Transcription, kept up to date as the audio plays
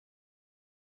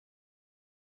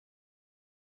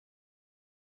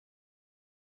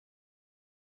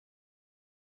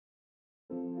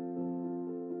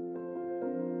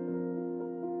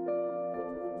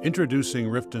Introducing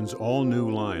Rifton's all-new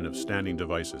line of standing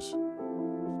devices.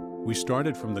 We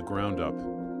started from the ground up,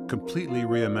 completely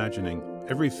reimagining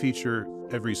every feature,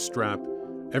 every strap,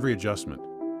 every adjustment.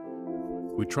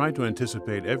 We tried to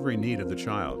anticipate every need of the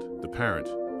child, the parent,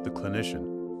 the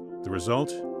clinician. The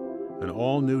result? An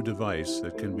all-new device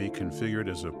that can be configured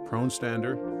as a prone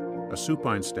stander, a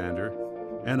supine stander,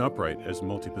 and upright as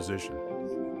multi-position.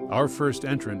 Our first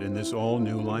entrant in this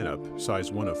all-new lineup,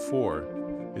 size 1 of 4,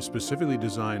 is specifically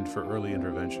designed for early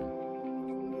intervention.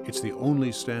 It's the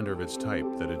only stander of its type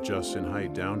that adjusts in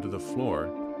height down to the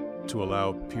floor to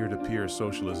allow peer-to-peer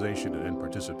socialization and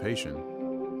participation,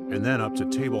 and then up to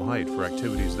table height for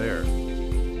activities there,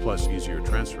 plus easier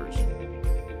transfers.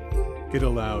 It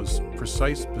allows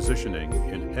precise positioning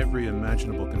in every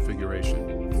imaginable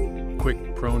configuration,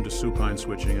 quick prone to supine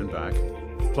switching and back,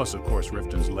 plus of course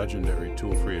Rifton's legendary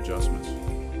tool-free adjustments.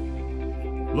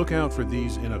 Look out for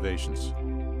these innovations: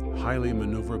 highly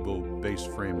maneuverable base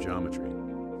frame geometry,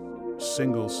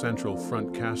 single central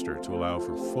front caster to allow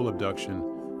for full abduction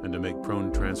and to make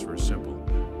prone transfers simple,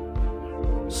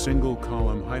 single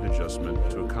column height adjustment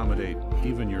to accommodate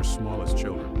even your smallest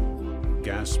children,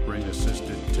 gas spring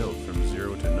assisted tilt from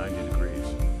 0 to 90 degrees,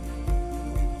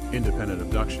 independent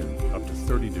abduction up to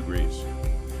 30 degrees,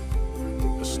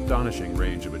 astonishing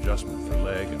range of adjustment for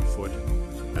leg and foot,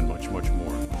 and much, much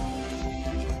more.